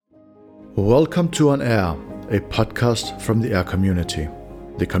Welcome to On Air, a podcast from the AIRR community.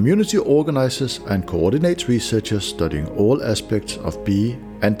 The community organizes and coordinates researchers studying all aspects of B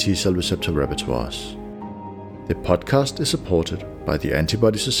and T-cell receptor repertoires. The podcast is supported by the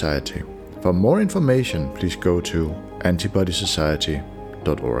Antibody Society. For more information, please go to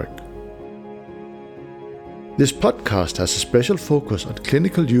antibodysociety.org. This podcast has a special focus on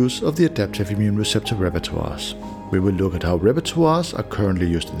clinical use of the adaptive immune receptor repertoires. We will look at how repertoires are currently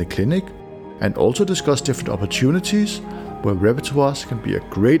used in the clinic and also discuss different opportunities where repertoires can be a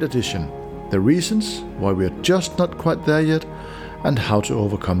great addition, the reasons why we are just not quite there yet, and how to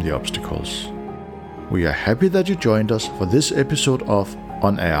overcome the obstacles. We are happy that you joined us for this episode of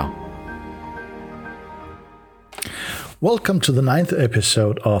On Air. Welcome to the 9th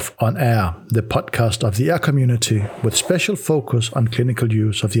episode of On Air, the podcast of the AIRR community with special focus on clinical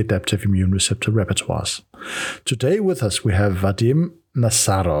use of the adaptive immune receptor repertoires. Today with us we have Vadim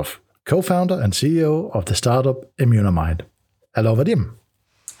Nazarov, co-founder and CEO of the startup ImmunoMind. Hello, Vadim.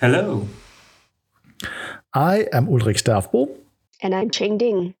 Hello. I am Ulrik Sterfbo. And I'm Cheng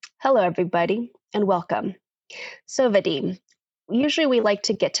Ding. Hello, everybody, and welcome. So, Vadim, usually we like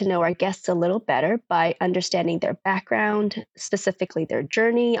to get to know our guests a little better by understanding their background, specifically their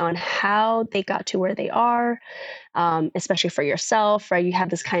journey on how they got to where they are, especially for yourself, right? You have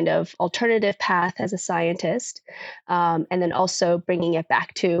this kind of alternative path as a scientist, and then also bringing it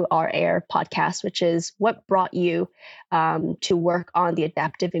back to our AIRR podcast, which is what brought you to work on the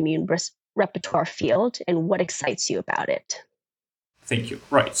adaptive immune repertoire field and what excites you about it. Thank you.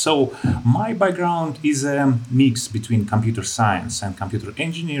 Right. So my background is a mix between computer science and computer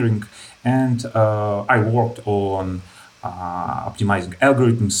engineering, and I worked on optimizing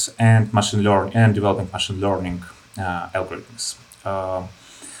algorithms and machine learning and developing machine learning algorithms.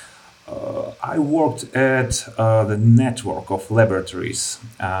 I worked at the network of laboratories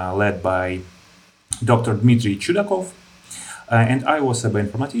led by Dr. Dmitry Chudakov. And I was a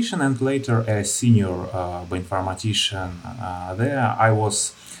bioinformatician and later a senior bioinformatician there. I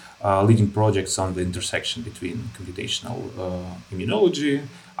was leading projects on the intersection between computational immunology,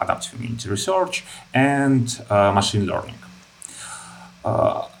 adaptive immunity research, and machine learning.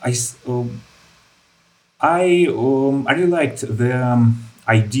 I really liked the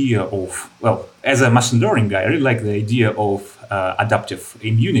idea of, as a machine learning guy, I really like the idea of adaptive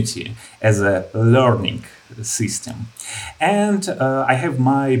immunity as a learning system. And I have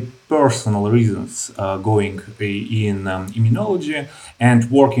my personal reasons going in immunology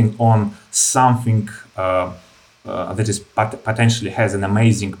and working on something that is potentially has an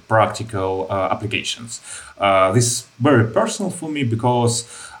amazing practical applications. This is very personal for me because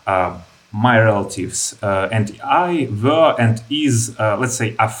my relatives and I were and is, let's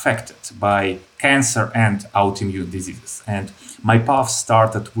say, affected by cancer and autoimmune diseases. And my path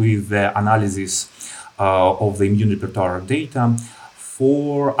started with the analysis of the immune repertoire data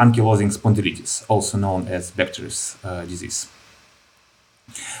for ankylosing spondylitis, also known as Bechtere's disease.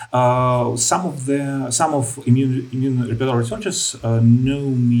 Some of immune repertoire researchers know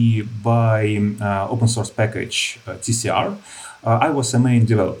me by open source package TCR. I was a main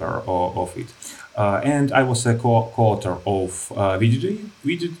developer of it, and I was a co-author of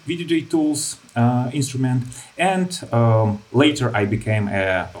VDJ tools instrument, and later I became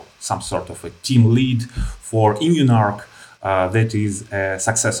some sort of a team lead for ImmuneArc, that is a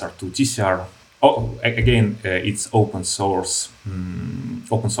successor to TCR. Again, it's open source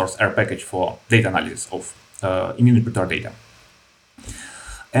R package for data analysis of immune repertoire data.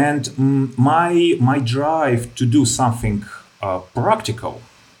 And my drive to do something practical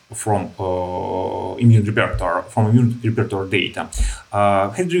from immune repertoire data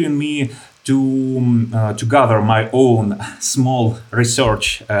has driven me to gather my own small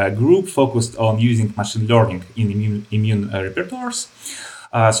research group focused on using machine learning in immune repertoires.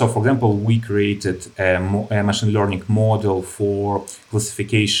 So, for example, we created a machine learning model for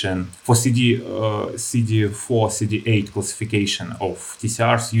classification, for CD4, CD8 classification of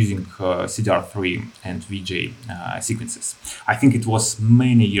TCRs using CDR3 and VJ sequences. I think it was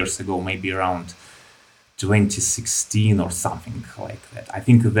many years ago, maybe around 2016 or something like that. I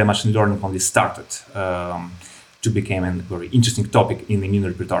think the machine learning only started to become a very interesting topic in the immune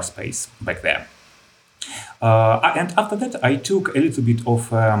repertoire space back then. And after that, I took a little bit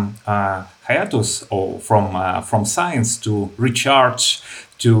of hiatus from science to recharge,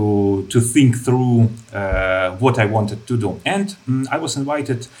 to think through what I wanted to do. And I was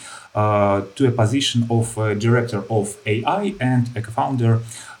invited to a position of director of AI and a co-founder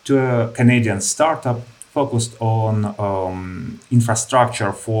to a Canadian startup focused on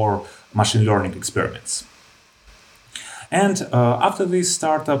infrastructure for machine learning experiments. And after this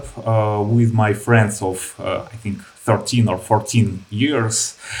startup, with my friends of, I think, 13 or 14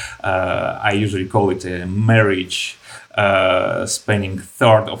 years, I usually call it a marriage, spending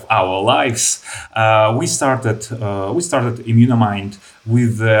third of our lives, we started ImmunoMind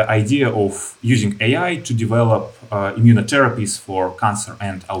with the idea of using AI to develop immunotherapies for cancer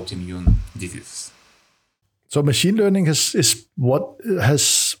and autoimmune diseases. So machine learning is what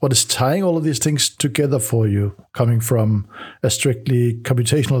is tying all of these things together for you, coming from a strictly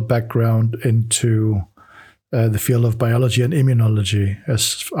computational background into the field of biology and immunology,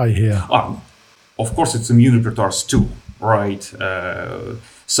 as I hear. Of course, it's immune repertoires too, right?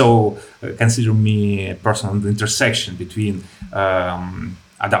 So consider me a person on the intersection between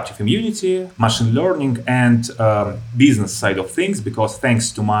adaptive immunity, machine learning, and business side of things, because thanks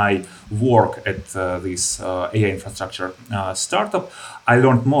to my work at this AI infrastructure startup, I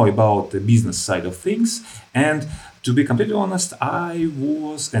learned more about the business side of things. And to be completely honest, I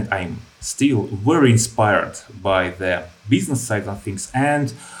was, and I'm still very inspired by the business side of things,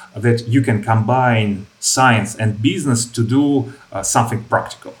 and that you can combine science and business to do something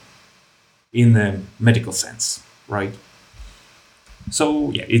practical in a medical sense, right?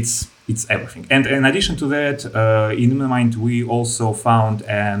 So yeah, it's everything. And in addition to that, in ImmunoMind, we also found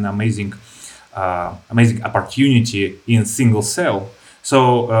an amazing opportunity in single cell.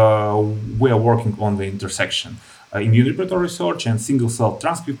 So we are working on the intersection, immune repertoire research and single cell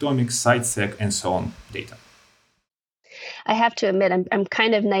transcriptomics, site-seq, and so on data. I have to admit, I'm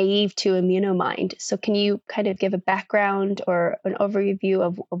kind of naive to ImmunoMind. So can you kind of give a background or an overview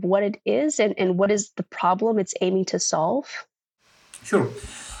of what it is and what is the problem it's aiming to solve? Sure.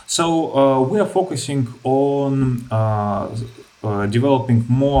 So we are focusing on developing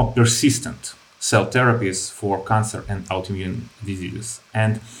more persistent cell therapies for cancer and autoimmune diseases.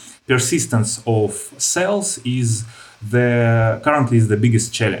 And persistence of cells is currently the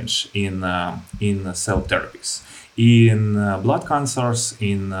biggest challenge in cell therapies, in blood cancers,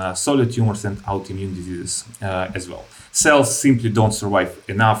 in solid tumors, and autoimmune diseases as well. Cells simply don't survive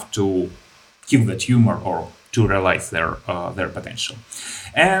enough to kill the tumor or to realize their potential.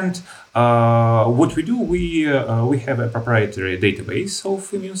 And what we do, we have a proprietary database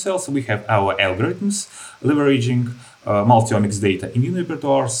of immune cells. We have our algorithms leveraging multi-omics data, immune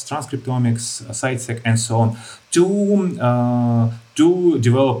repertoires, transcriptomics, site-seq, and so on, to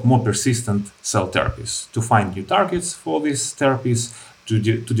develop more persistent cell therapies, to find new targets for these therapies, to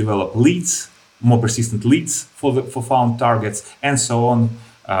develop leads, more persistent leads for found targets, and so on,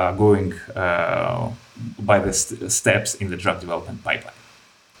 going by the steps in the drug development pipeline.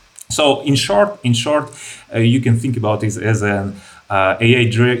 So in short, you can think about this as an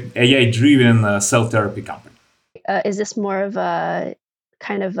AI-driven cell therapy company. Is this more of a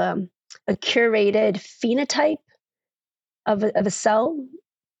kind of a curated phenotype of a cell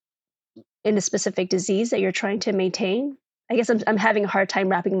in a specific disease that you're trying to maintain? I guess I'm having a hard time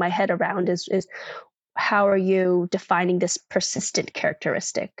wrapping my head around is how are you defining this persistent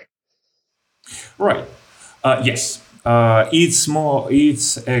characteristic? Right. Yes. It's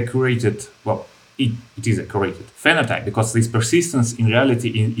a curated, well, it is a curated phenotype, because this persistence in reality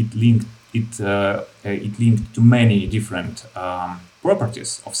it linked to many different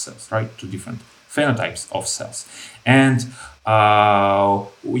properties of cells, right? To different phenotypes of cells, and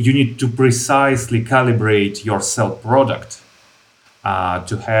you need to precisely calibrate your cell product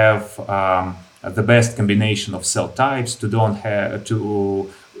to have the best combination of cell types. To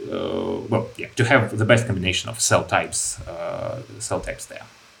have the best combination of cell types there.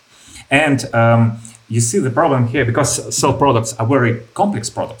 And you see the problem here, because cell products are very complex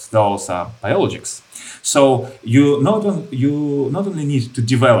products. Those are biologics. So you not only need to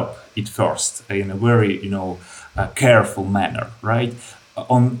develop it first in a very careful manner, right?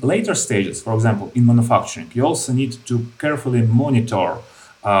 On later stages, for example, in manufacturing, you also need to carefully monitor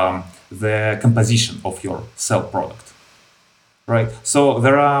the composition of your cell product, right? So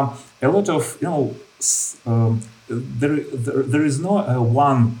there are a lot of there is no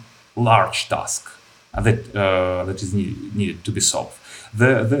one large task that is needed to be solved.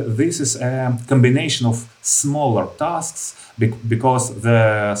 This is a combination of smaller tasks, because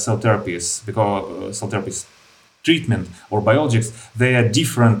cell therapies treatment or biologics, they are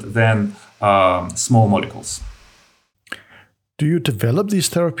different than small molecules. Do you develop these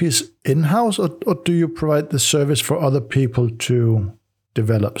therapies in-house, or do you provide the service for other people to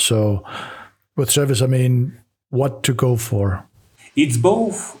develop? So with service, I mean, what to go for? It's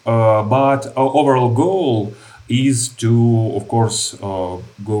both, but our overall goal is to, of course,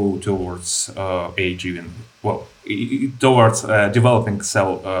 go towards towards developing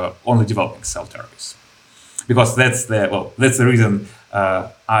cell therapies. because that's the reason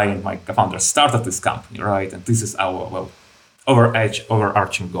I and my co-founder started this company, right? And this is our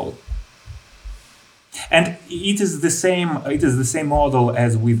overarching goal. And it is the same model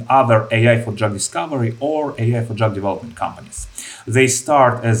as with other AI for drug discovery or AI for drug development companies. They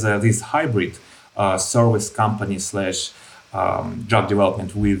start as this hybrid service company slash drug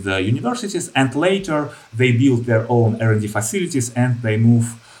development with universities, and later they build their own R&D facilities, and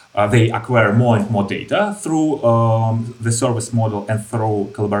they acquire more and more data through the service model and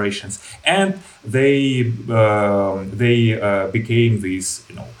through collaborations, and they became these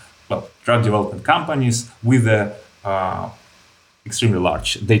drug development companies with a extremely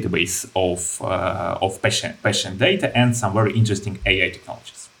large database of patient data and some very interesting AI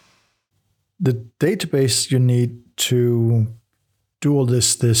technologies. The database you need to do all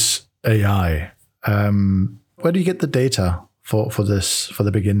this AI, where do you get the data for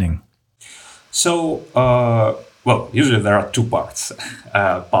the beginning? So, usually there are two parts: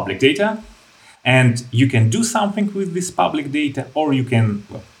 public data, and you can do something with this public data, or you can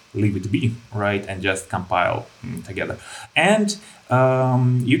leave it be, right, and just compile together. And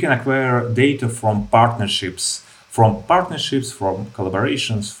you can acquire data from partnerships, from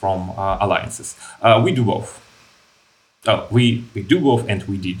collaborations, from alliances. We do both. We do both, and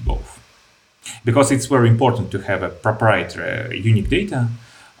we did both. Because it's very important to have a proprietary, unique data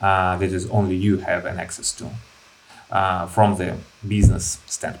that is only you have an access to from the business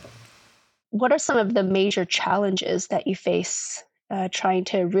standpoint. What are some of the major challenges that you face trying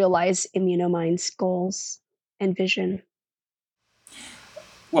to realize ImmunoMind's goals and vision?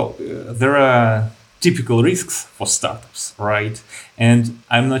 Well, there are typical risks for startups, right? And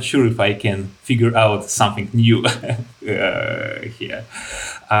I'm not sure if I can figure out something new here.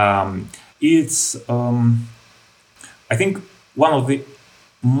 I think one of the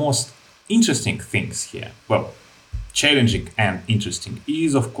most interesting things here, challenging and interesting,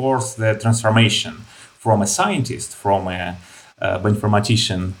 is of course the transformation from a scientist, from a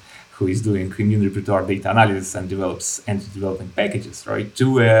bioinformatician who is doing immune repertoire data analysis and develops anti-developing packages, right,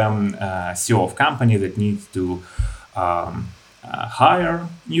 to a CEO of company that needs to hire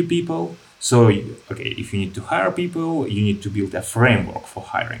new people. So, if you need to hire people, you need to build a framework for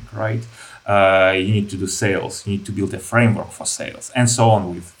hiring, right? You need to do sales, you need to build a framework for sales, and so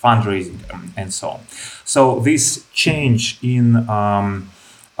on, with fundraising and so on. So this change in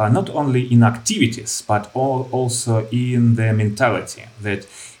not only in activities, but also in the mentality that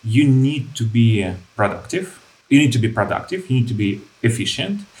you need to be productive, you need to be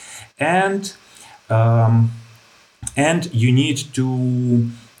efficient, and you need to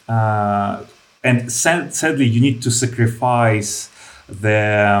sadly you need to sacrifice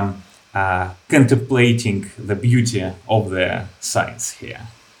the contemplating the beauty of the science here,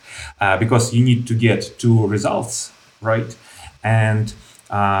 because you need to get to results, right? And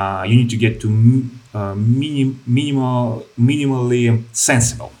you need to get to minimally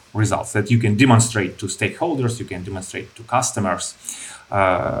sensible results that you can demonstrate to stakeholders, you can demonstrate to customers,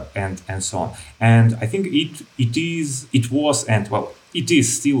 and so on. And I think it is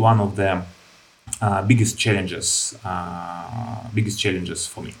still one of the biggest challenges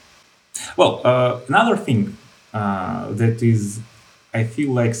for me. Well, another thing that is, I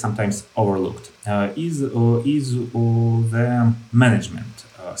feel like, sometimes overlooked is the management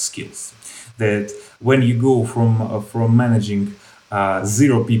skills. That when you go from managing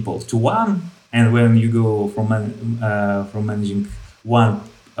 0 people to 1, and when you go from managing one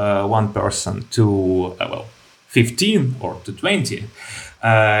person to 15 or to 20,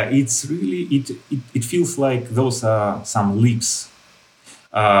 it's really it feels like those are some leaps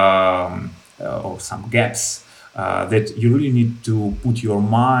or some gaps that you really need to put your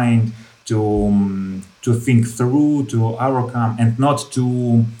mind to think through, to overcome, and not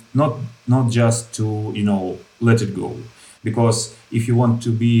just to let it go. Because if you want to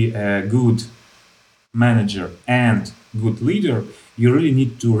be a good manager and good leader, you really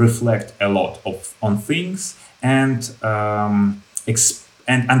need to reflect a lot on things and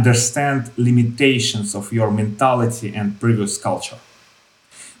understand limitations of your mentality and previous culture.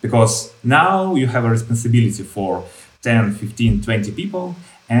 Because now you have a responsibility for 10, 15, 20 people,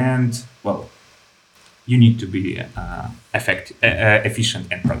 and you need to be efficient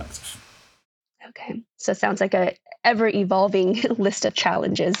and productive. Okay, so it sounds like a ever-evolving list of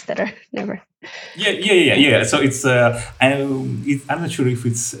challenges that are never. Yeah. So it's I'm not sure if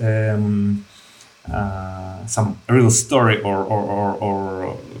it's some real story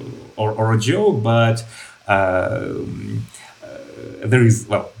or a joke, but there is,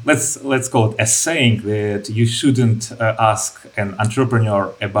 let's call it a saying that you shouldn't ask an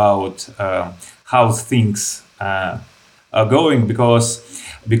entrepreneur about how things are going,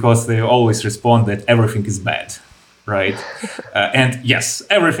 because they always respond that everything is bad, right? And yes,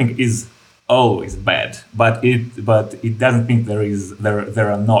 everything is always bad, but it doesn't mean there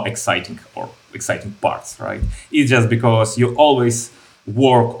are no exciting parts, right? It's just because you always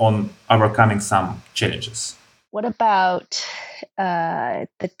work on overcoming some challenges. What about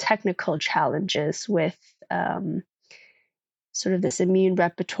the technical challenges with sort of this immune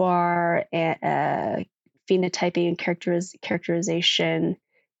repertoire and phenotyping and characterization,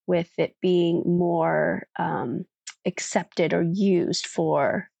 with it being more accepted or used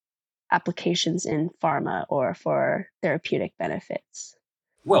for applications in pharma or for therapeutic benefits?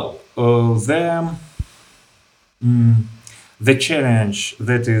 Well, the challenge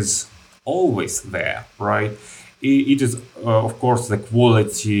that is always there, right? It is, of course, the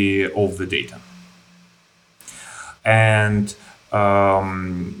quality of the data. And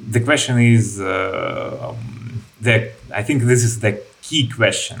the question is, I think this is the key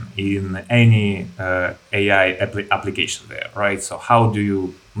question in any AI application there, right? So how do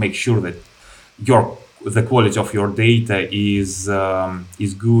you make sure that the quality of your data is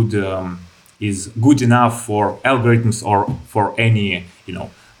good enough for algorithms or for any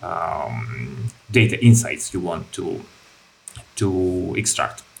data insights you want to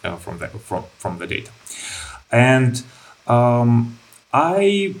extract from the data. And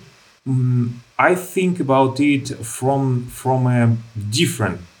I think about it from a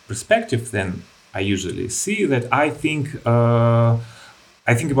different perspective than I usually see. That I think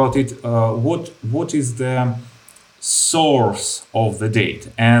about it. What is the source of the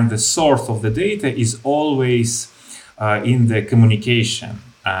data? And the source of the data is always in the communication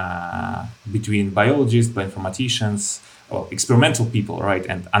between biologists, bioinformaticians, experimental people, right,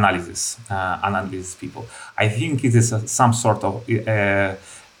 and analysis people. I think it is some sort of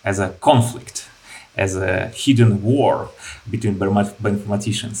as a conflict, as a hidden war between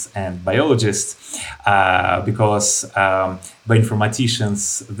bioinformaticians and biologists, because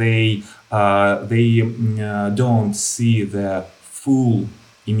bioinformaticians they don't see the full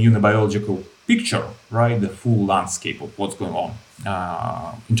immunobiological picture, right, the full landscape of what's going on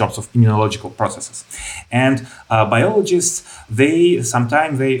in terms of immunological processes. And biologists,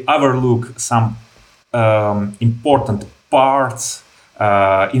 sometimes they overlook some important parts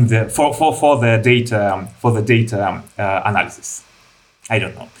in the for the data analysis. I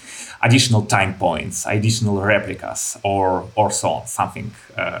don't know, additional time points, additional replicas, or so on, something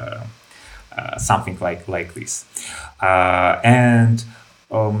like this, and.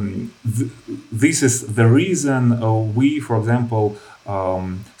 This is the reason we, for example,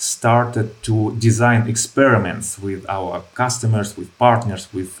 started to design experiments with our customers, with partners,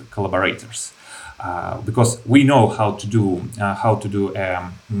 with collaborators, because we know how to do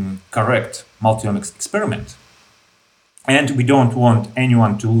a correct multi-omics experiment, and we don't want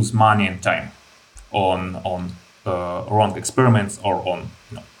anyone to lose money and time on wrong experiments or on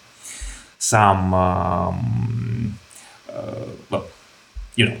some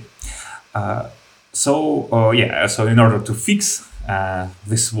So in order to fix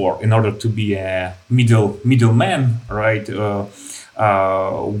this war, in order to be a middleman, right?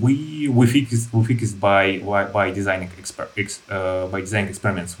 We fix it by designing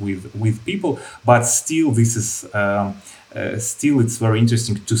experiments with people, but still this is it's very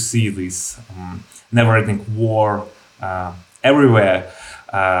interesting to see this never-ending war everywhere,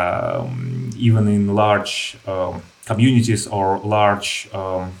 even in large communities or large,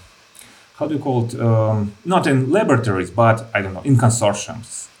 how do you call it? Not in laboratories, but I don't know, in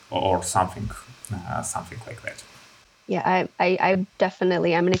consortiums or something like that. Yeah, I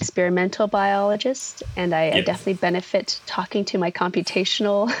definitely, I'm an experimental biologist, and I definitely benefit talking to my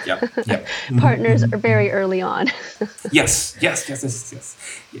computational partners very early on. Yes. Yeah.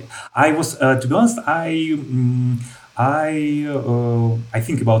 I was, to be honest, I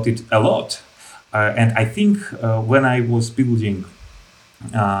think about it a lot. And I think when I was building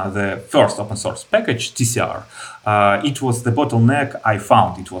the first open source package, TCR, it was the bottleneck I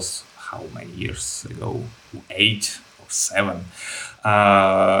found. It was how many years ago? 8 or 7.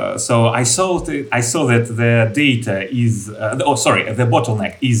 So I saw that the data is, the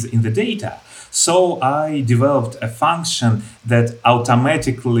bottleneck is in the data. So I developed a function that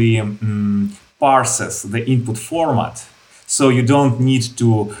automatically parses the input format. So you don't need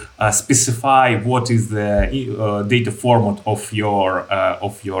to specify what is the data format of your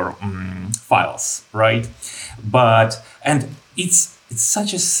files, right? And it's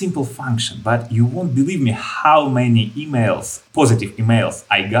such a simple function, but you won't believe me how many positive emails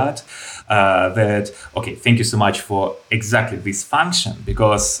I got. That okay, thank you so much for exactly this function,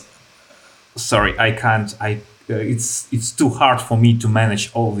 because sorry, I can't. It's too hard for me to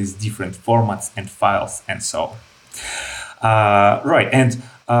manage all these different formats and files and so on. Right, and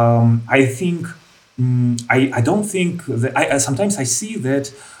I think I don't think that I sometimes I see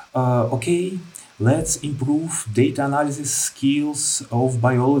that okay, let's improve data analysis skills of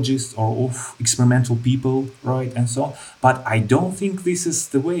biologists or of experimental people, right, and so on. But I don't think this is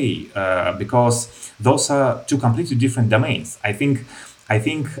the way because those are two completely different domains. I think.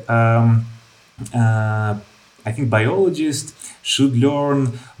 Uh, I think biologists should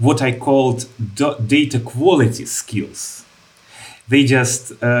learn what I called data quality skills. They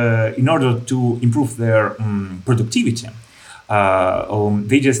just, in order to improve their productivity,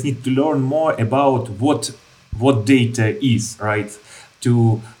 they just need to learn more about what data is, right?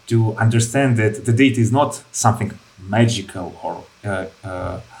 To understand that the data is not something magical or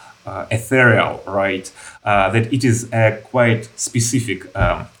ethereal, right? That it is a quite specific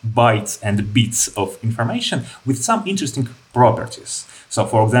bytes and bits of information with some interesting properties. So,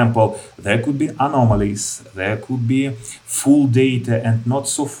 for example, there could be anomalies, there could be full data and not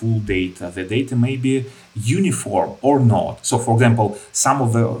so full data. The data may be uniform or not. So, for example, some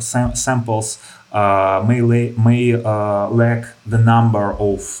of the samples may lack the number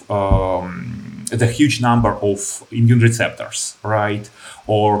of the huge number of immune receptors, right?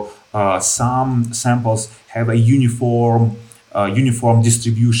 Or some samples have a uniform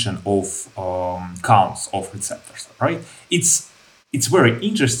distribution of counts of receptors, right? It's very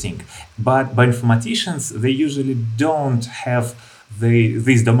interesting, but bioinformaticians, they usually don't have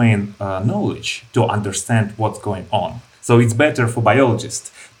this domain knowledge to understand what's going on. So it's better for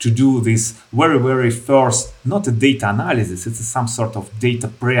biologists to do this very first, not a data analysis, it's some sort of data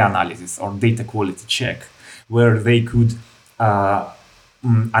pre-analysis or data quality check, where they could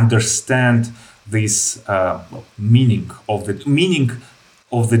understand this meaning of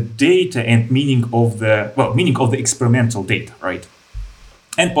the data and meaning of the experimental data, right?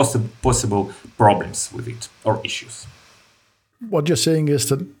 And possible problems with it or issues. What you're saying is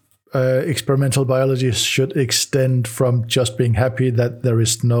that experimental biology should extend from just being happy that there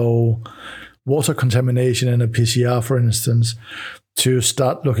is no water contamination in a PCR, for instance, to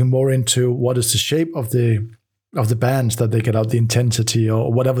start looking more into what is the shape of the bands that they get out, the intensity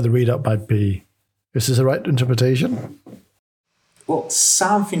or whatever the readout might be. Is this the right interpretation? Well,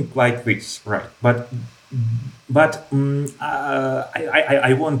 something like this, right? But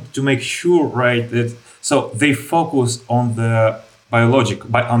I want to make sure, right, that so they focus on the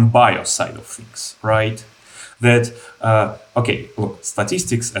bio side of things, right? That okay, look,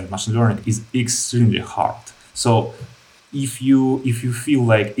 statistics and machine learning is extremely hard. So if you feel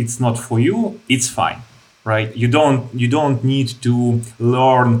like it's not for you, it's fine, right? You don't need to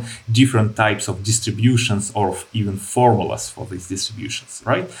learn different types of distributions or even formulas for these distributions,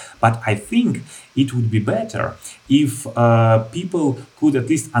 right? But I think it would be better if people could at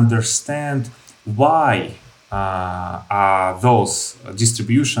least understand why are those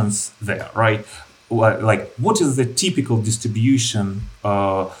distributions there, right? Like, what is the typical distribution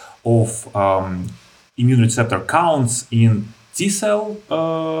of immune receptor counts in T-cell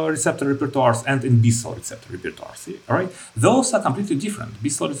receptor repertoires and in B-cell receptor repertoires, right? Those are completely different.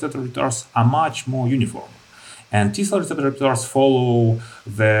 B-cell receptor repertoires are much more uniform. And T-cell receptor repertoires follow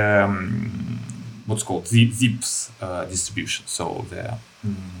the what's called the ZIPS distribution, so the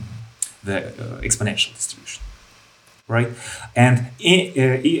exponential distribution, right? And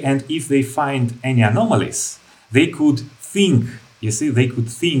if they find any anomalies, they could think. You see, they could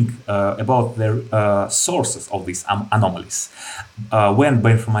think about their sources of these anomalies. When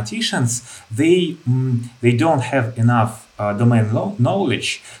bioinformaticians, they don't have enough domain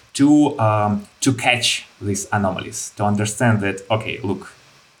knowledge to catch these anomalies, to understand that, okay, look,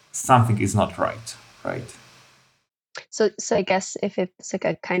 something is not right, right? So I guess if it's like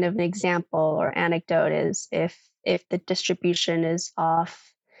a kind of an example or anecdote is if the distribution is off,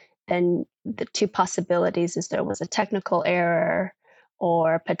 and the two possibilities is there was a technical error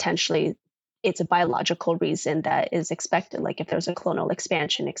or potentially it's a biological reason that is expected, like if there's a clonal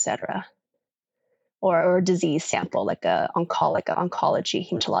expansion, etc. Or a disease sample, like oncology,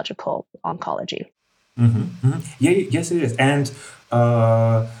 hematological oncology. Yeah, yes, it is. And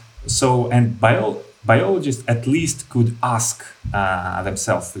biologists at least could ask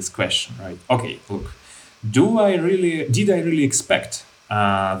themselves this question, right? Okay, look, did I really expect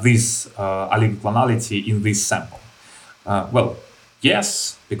this oligoclonality in this sample? Well,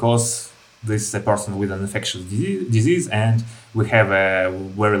 yes, because this is a person with an infectious disease and we have a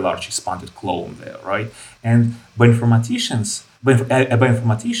very large expanded clone there, right? And bioinformaticians, a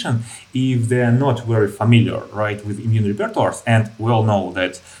bioinformatician, if they are not very familiar, right, with immune repertoires, and we all know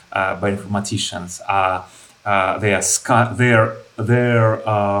that bioinformaticians are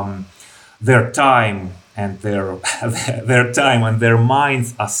their time and their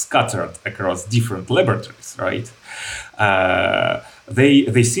minds are scattered across different laboratories, right?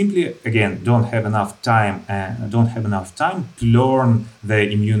 They simply again don't have enough time to learn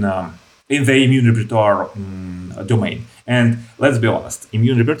the immune repertoire domain. And let's be honest,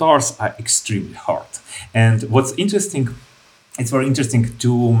 immune repertoires are extremely hard. And what's interesting, it's very interesting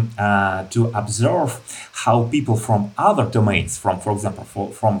to observe how people from other domains, for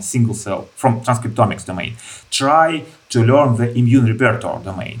example, from single cell, from transcriptomics domain, try to learn the immune repertoire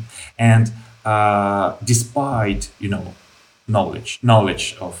domain. And despite knowledge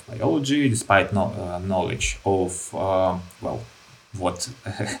of biology, despite knowledge of what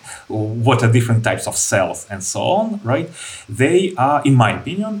are different types of cells and so on, right? They are, in my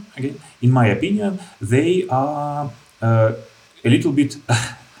opinion, they are a little bit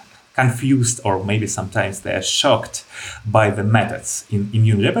confused, or maybe sometimes they are shocked by the methods in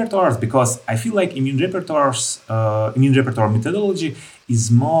immune repertoires, because I feel like immune repertoire methodology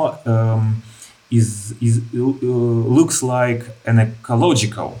is more looks like an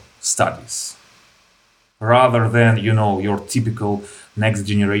ecological studies rather than your typical next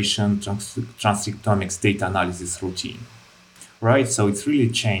generation transcriptomics data analysis routine, right? So it's really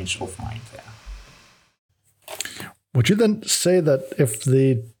a change of mind there. Would you then say that if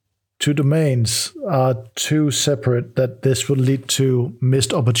the two domains are too separate, that this will lead to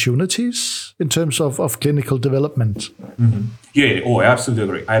missed opportunities in terms of clinical development? Mm-hmm. Yeah. Oh, I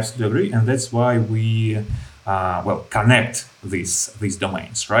absolutely agree. And that's why we connect these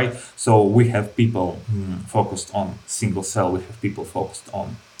domains, right? So we have people focused on single cell, we have people focused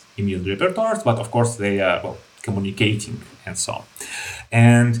on immune repertoires, but of course they are communicating and so on.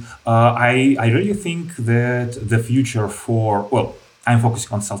 And I really think that the future I'm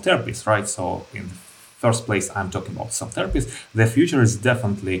focusing on cell therapies, right? So in the first place, I'm talking about cell therapies. The future is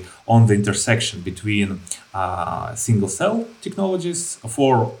definitely on the intersection between single cell technologies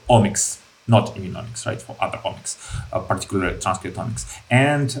for omics, not immunomics, right? For other omics, particularly transcriptomics,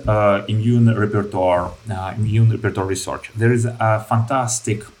 and immune repertoire research. There is a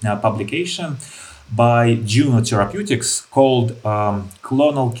fantastic publication by Juno Therapeutics called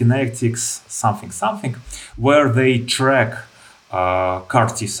Clonal Kinetics something, where they track CAR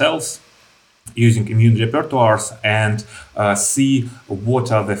T cells using immune repertoires and see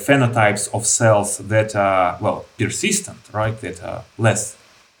what are the phenotypes of cells that are persistent, right? That are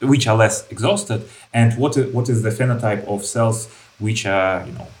which are less exhausted, and what is the phenotype of cells which are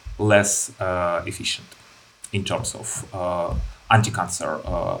less efficient in terms of anti-cancer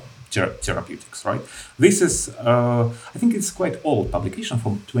therapeutics, right? This is, I think it's quite old publication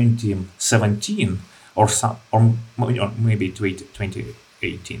from 2017 or maybe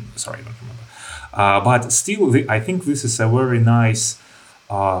 2018. Sorry, I don't remember. But still, I think this is a very nice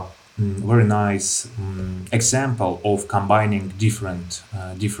example of combining different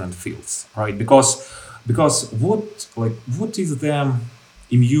fields, right? Because what is the an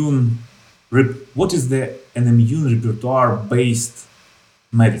immune repertoire based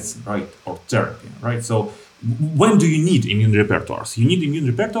medicine, right, or therapy, right? So when do you need immune repertoires? You need immune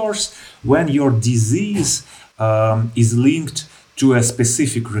repertoires when your disease is linked to a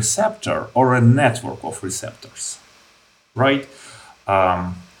specific receptor or a network of receptors, right?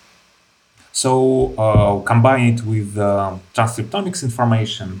 So combine it with transcriptomics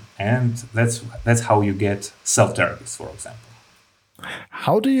information, and that's how you get cell therapies, for example.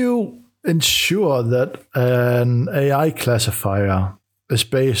 How do you ensure that an AI classifier is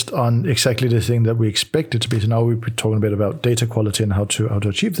based on exactly the thing that we expect it to be? So now we've been talking a bit about data quality and how to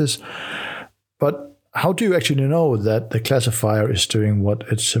achieve this, but how do you actually know that the classifier is doing what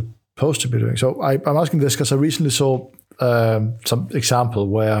it's supposed to be doing? So I'm asking this because I recently saw some example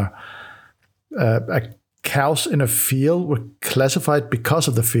where cows in a field were classified because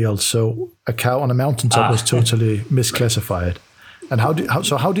of the field. So a cow on a mountaintop was totally misclassified. And how do you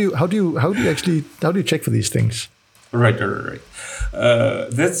check for these things? Right.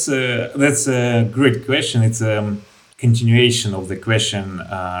 That's a great question. It's a continuation of the question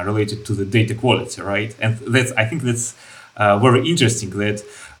related to the data quality, right? And I think that's very interesting that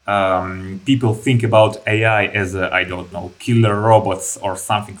people think about AI as killer robots or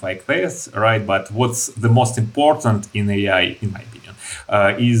something like this, right? But what's the most important in AI, in my opinion,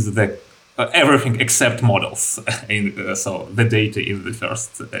 is the everything except models. So the data in the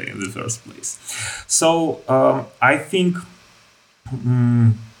first place. So I think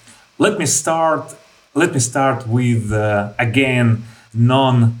let me start let me start with, again,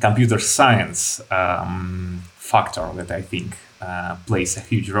 non-computer science factor that I think plays a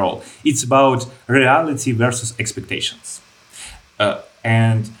huge role. It's about reality versus expectations.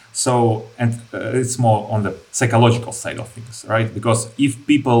 And it's more on the psychological side of things, right? Because if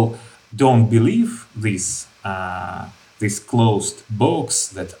people don't believe this closed box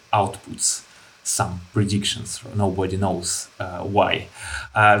that outputs some predictions, nobody knows why,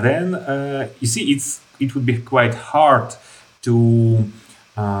 then you see it would be quite hard to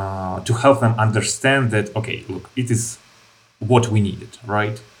help them understand that, okay, look, it is what we needed,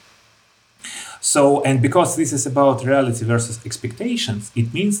 right? So, and because this is about reality versus expectations,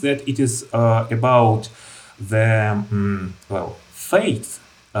 it means that it is about the faith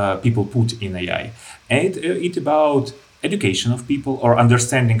people put in AI, and it's about education of people, or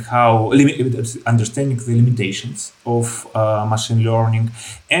understanding the limitations of machine learning,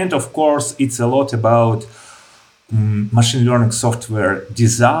 and of course, it's a lot about machine learning software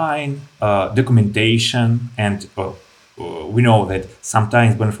design, documentation, and we know that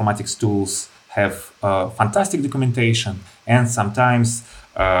sometimes bioinformatics tools have fantastic documentation, and sometimes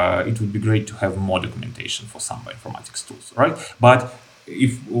it would be great to have more documentation for some bioinformatics tools, right? But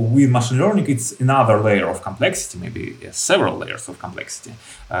if with machine learning, it's another layer of complexity, maybe several layers of complexity,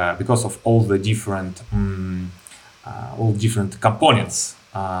 because of all the different components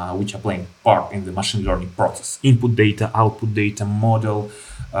which are playing part in the machine learning process: input data, output data, model,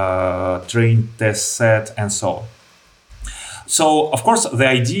 train, test set, and so on. So, of course, the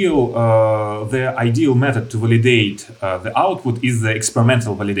ideal method to validate the output is the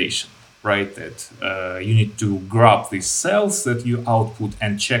experimental validation, right? That you need to grab these cells that you output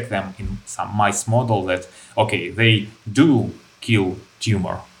and check them in some mice model that, okay, they do kill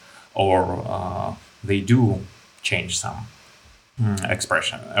tumor, or they do change some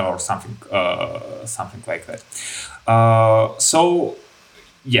expression or something like that. So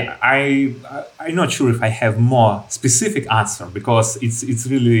yeah, I'm not sure if I have more specific answer, because it's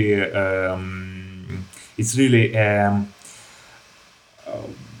really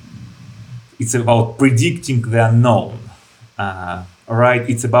it's about predicting the unknown. Right?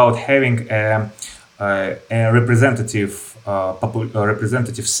 It's about having a representative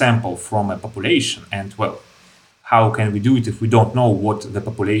sample from a population, and well, how can we do it if we don't know what the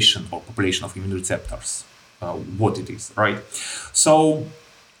population of immune receptors, what it is, right? So,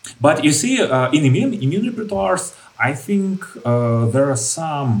 but you see, in immune repertoires, I think there are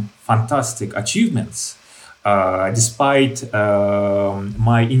some fantastic achievements, despite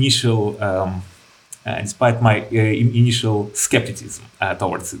my initial skepticism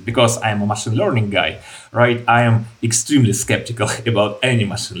towards it, because I am a machine learning guy, right? I am extremely skeptical about any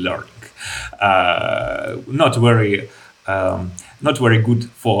machine learning. Not very good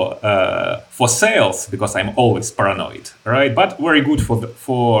for sales, because I'm always paranoid, right? But very good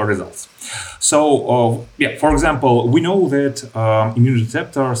for results. So yeah, for example, we know that immune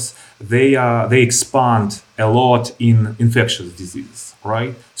receptors, they expand a lot in infectious diseases,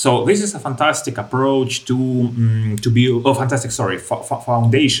 right? So this is a fantastic approach to build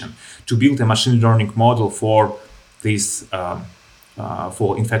foundation to build a machine learning model for this.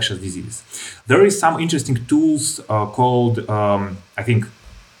 For infectious disease. There is some interesting tools called, I think,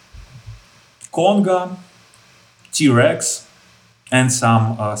 Conga, T-Rex, and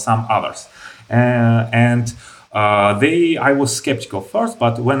some others. I was skeptical first,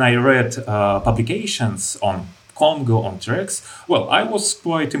 but when I read publications on Congo, on T-Rex, well, I was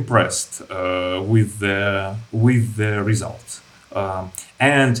quite impressed with the results.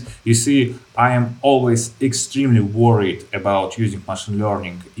 And you see, I am always extremely worried about using machine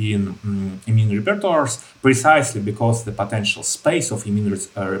learning in immune repertoires, precisely because the potential space of immune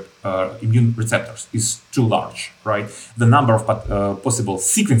receptors is too large, right? The number of possible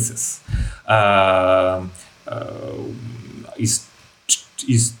sequences is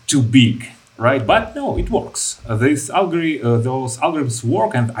too big, right? But no, it works. Those algorithms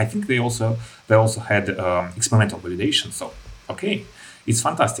work, and I think they also had experimental validation. So okay, it's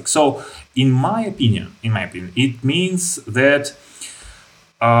fantastic. So in my opinion, it means that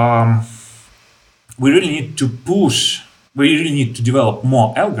we really need to develop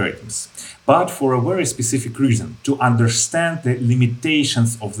more algorithms, but for a very specific reason: to understand the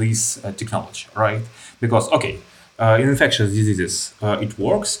limitations of this technology, right? Because okay, in infectious diseases it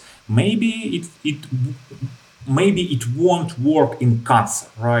works. Maybe it won't work in cancer,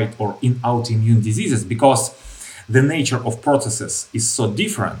 right, or in autoimmune diseases, because the nature of processes is so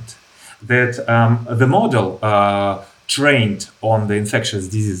different that the model trained on the infectious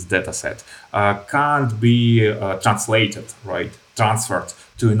disease dataset can't be transferred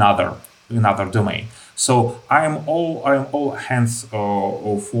to another domain. So I am all hands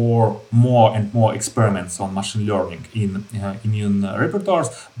for more and more experiments on machine learning in immune repertoires,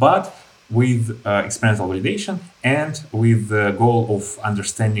 but with experimental validation and with the goal of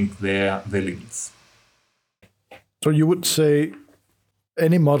understanding the limits. So you would say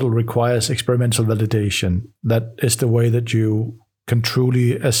any model requires experimental validation. That is the way that you can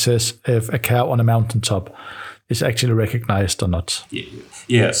truly assess if a cow on a mountaintop is actually recognized or not.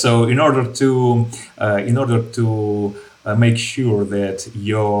 Yeah. So in order to make sure that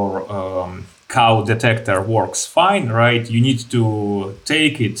your cow detector works fine, right? You need to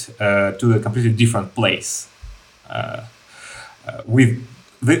take it to a completely different place with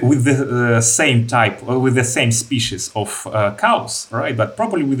the same type or with the same species of cows, right? But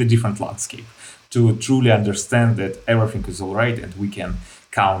probably with a different landscape to truly understand that everything is all right and we can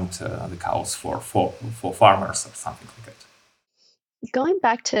count the cows for farmers or something like that. Going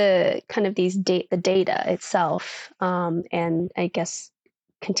back to kind of the data itself, and I guess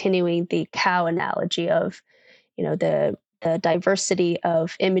continuing the cow analogy of, the diversity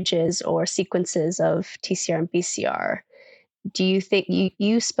of images or sequences of TCR and BCR. Do you think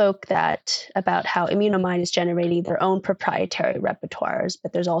you spoke about how ImmunoMind is generating their own proprietary repertoires,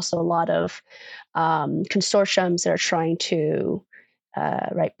 but there's also a lot of consortiums that are trying to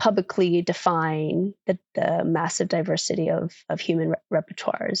publicly define the massive diversity of human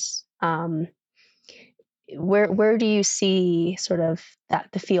repertoires. Where do you see sort of that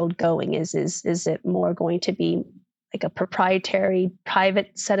the field going? Is it more going to be like a proprietary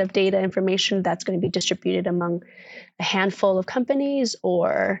private set of data information that's going to be distributed among a handful of companies,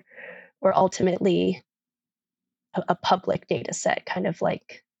 or ultimately a public data set, kind of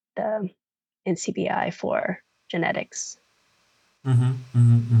like the NCBI for genetics?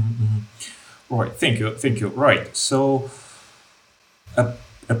 Right. Thank you. Right. So a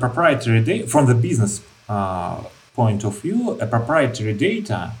proprietary data from the business point of view, a proprietary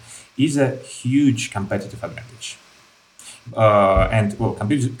data is a huge competitive advantage.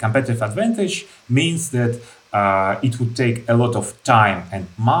 Competitive advantage means that it would take a lot of time and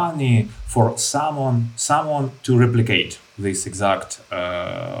money for someone to replicate this exact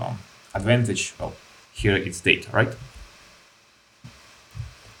advantage. Well, here it's data, right?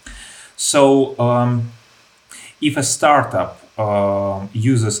 So if a startup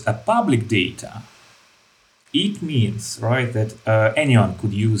uses a public data, it means, right, that anyone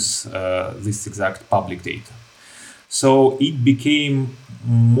could use this exact public data. So it became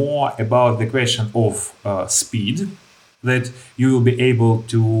more about the question of speed, that you will be able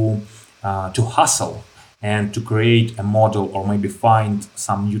to hustle and to create a model or maybe find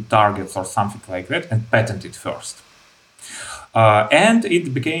some new targets or something like that and patent it first. And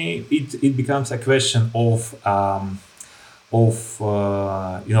it becomes a question of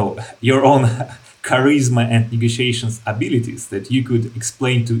your own charisma and negotiations abilities, that you could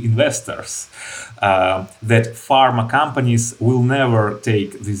explain to investors that pharma companies will never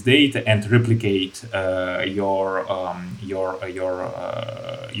take this data and replicate your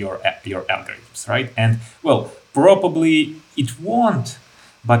algorithms, right? And well, probably it won't,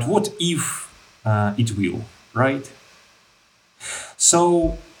 but what if it will, right?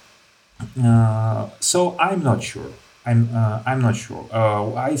 So I'm not sure. I'm not sure.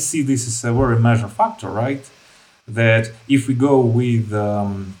 I see this as a very major factor, right? That if we go with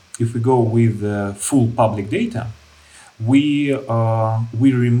full public data, we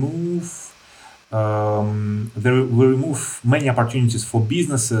remove many opportunities for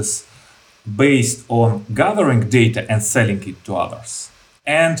businesses based on gathering data and selling it to others.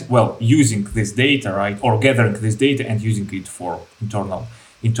 And well, using this data, right, or gathering this data and using it for internal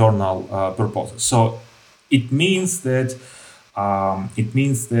purposes. So it means that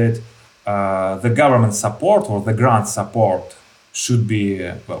the government support or the grant support should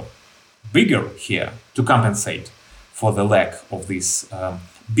be bigger here to compensate for the lack of these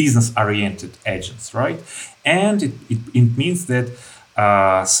business-oriented agents, right? And it means that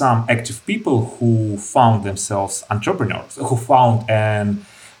some active people who found themselves entrepreneurs, who found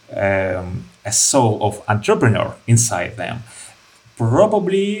a soul of entrepreneur inside them,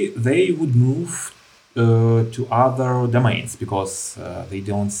 probably they would move to other domains because they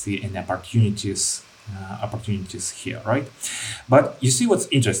don't see any opportunities here, right? But you see what's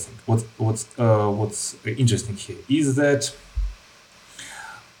interesting. What's interesting here is that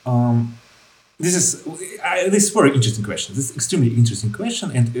this is very interesting question. This is extremely interesting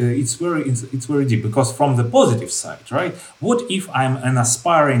question, and it's very deep, because from the positive side, right? What if I'm an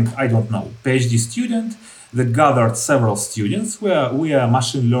aspiring, I don't know, PhD student that gathered several students where we are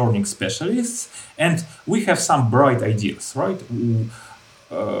machine learning specialists and we have some bright ideas, right?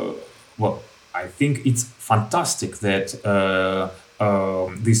 I think it's fantastic that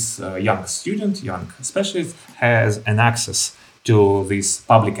this young student, young specialist, has an access to this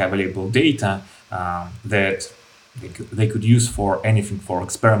public available data that they could use for anything, for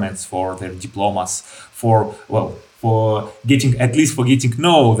experiments, for their diplomas, for getting to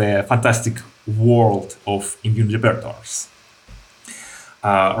know the fantastic world of immune repertoires.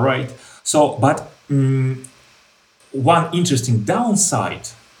 Right. So, but one interesting downside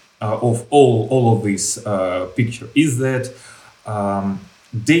of all of this picture is that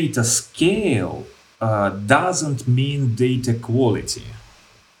data scale doesn't mean data quality,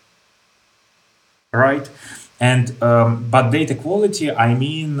 right? And but data quality, I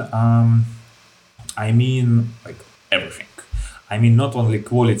mean like everything. I mean not only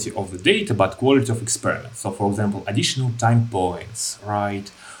quality of the data, but quality of experiments. So, for example, additional time points, right,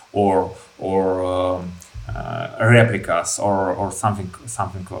 or replicas or something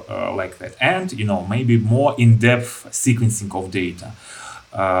like that, and maybe more in-depth sequencing of data.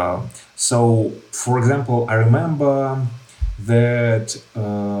 So, for example, I remember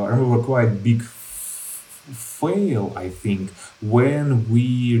quite big fail, I think, when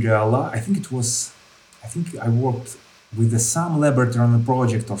we realized. I think I worked with some laboratory on a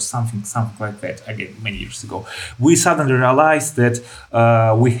project or something like that, again, many years ago. We suddenly realized that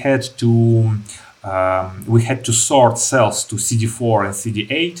we had to sort cells to CD4 and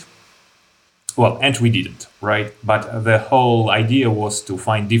CD8. Well, and we didn't, right? But the whole idea was to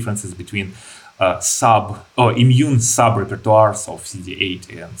find differences between immune sub-repertoires of CD8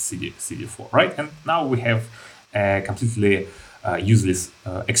 and CD4, right? And now we have a completely useless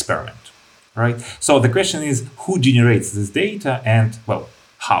experiment, right? So the question is, who generates this data and, well,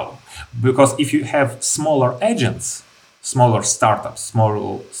 how? Because if you have smaller agents, smaller startups,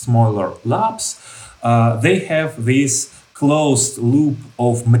 smaller labs, they have this closed loop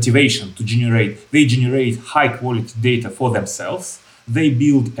of motivation to generate. They generate high quality data for themselves. They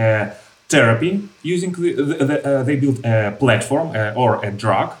build a therapy using they build a platform or a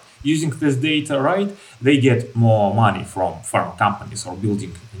drug using this data, right? They get more money from pharma companies or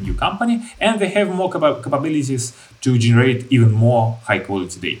building a new company, and they have more capabilities to generate even more high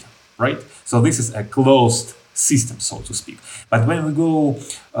quality data, right? So this is a closed system, so to speak. But when we go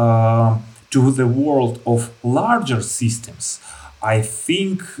to the world of larger systems, I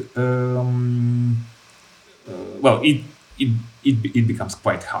think it becomes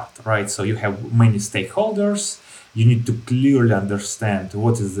quite hard, right? So you have many stakeholders. You need to clearly understand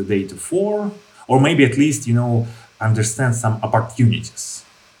what is the data for, or maybe at least understand some opportunities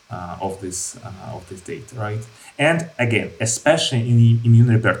of this data, right? And again, especially in immune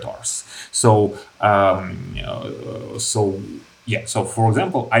repertoires. So So for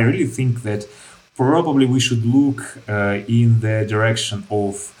example, I really think that probably we should look in the direction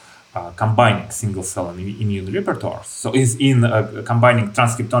of combining single cell and immune repertoires. So is in combining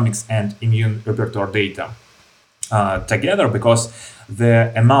transcriptomics and immune repertoire data together, because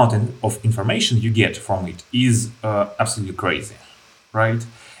the amount of information you get from it is absolutely crazy, right?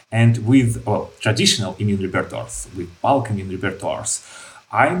 And with traditional immune repertoires, with bulk immune repertoires,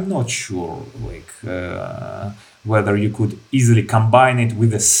 I'm not sure whether you could easily combine it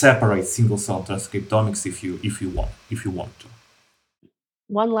with a separate single cell transcriptomics if you want to.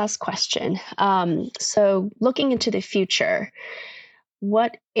 One last question. So looking into the future,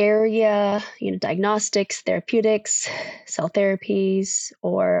 what area, diagnostics, therapeutics, cell therapies,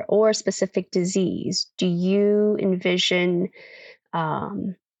 or specific disease do you envision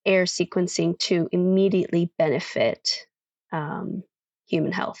AIRR sequencing to immediately benefit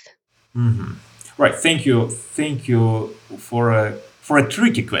human health? Mm-hmm. Right. Thank you for a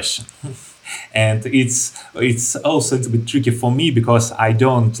tricky question. And it's also a bit tricky for me because I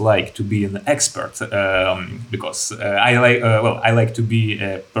don't like to be an expert. Because I like to be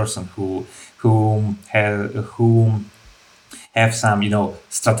a person who have some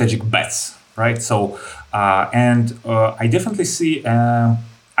strategic bets, right? So I definitely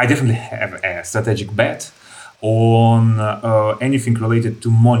have a strategic bet on anything related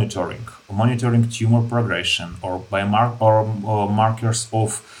to monitoring tumor progression or or markers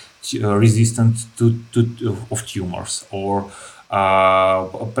of resistance of tumors, or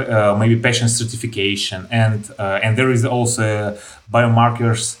maybe patient stratification, and there is also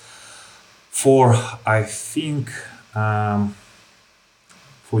biomarkers for, I think,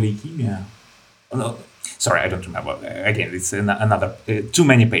 for leukemia. No, sorry, I don't remember. Again, it's another too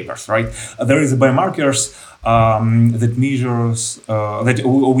many papers, right? There is biomarkers that measures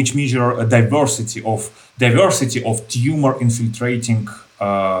which measure a diversity of tumor infiltrating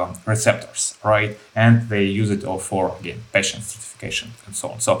receptors, right? And they use it for, again, patient certification and so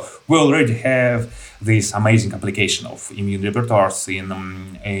on. So we already have this amazing application of immune repertoires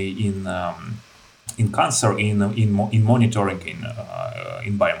in cancer, in monitoring,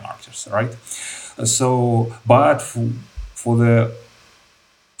 in biomarkers, right? So, but for the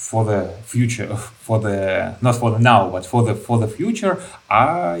future, not for the now, but for the future,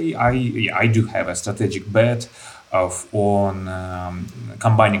 I do have a strategic bet on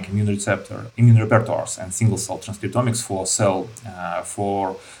combining immune repertoires and single cell transcriptomics for cell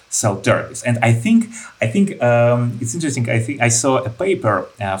therapies. And I think it's interesting. I think I saw a paper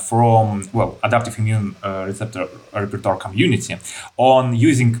from adaptive immune repertoire community on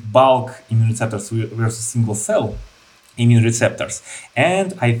using bulk immune receptors versus single cell immune receptors,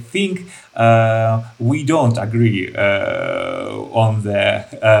 and I think we don't agree on the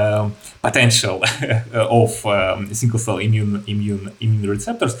potential of single cell immune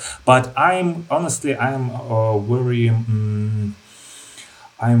receptors. But I'm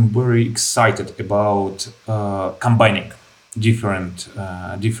very excited about combining different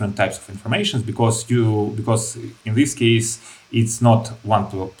types of information, because in this case it's not 1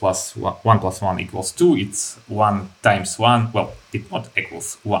 plus 1 equals 2, it's 1 times 1. Well, it not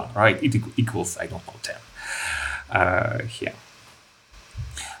equals 1, right? It equals, I don't know, 10 here.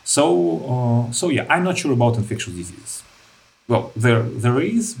 So yeah, I'm not sure about infectious diseases. Well, there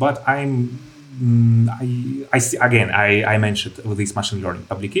is, but I see, again, I mentioned this machine learning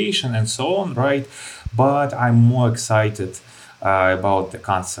publication and so on, right? But I'm more excited about the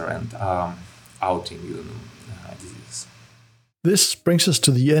cancer and autoimmune disease. This brings us to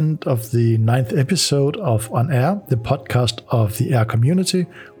the end of the 9th episode of On Air, the podcast of the AIRR community,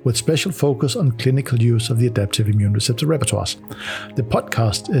 with special focus on clinical use of the adaptive immune receptor repertoires. The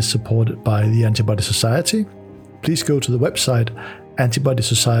podcast is supported by the Antibody Society. Please go to the website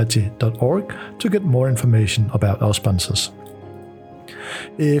antibodysociety.org to get more information about our sponsors.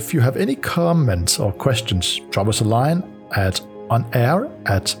 If you have any comments or questions, drop us a line at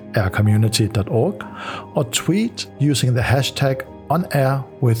onair@aircommunity.org or tweet using the hashtag onair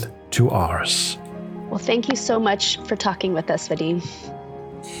with 2 R's. Well, thank you so much for talking with us, Vadim.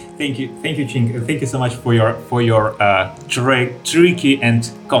 Thank you, Ching. Thank you so much for your tricky and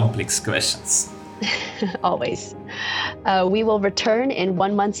complex questions. Always. We will return in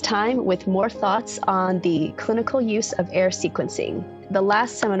 1 month's time with more thoughts on the clinical use of AIRR sequencing. The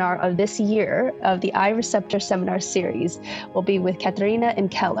last seminar of this year of the iReceptor seminar series will be with Katharina and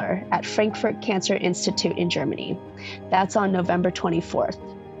Keller at Frankfurt Cancer Institute in Germany. That's on November 24th.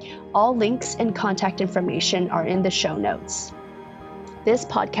 All links and contact information are in the show notes. This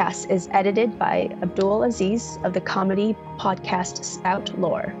podcast is edited by Abdul Aziz of the comedy podcast Spout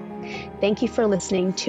Lore. Thank you for listening to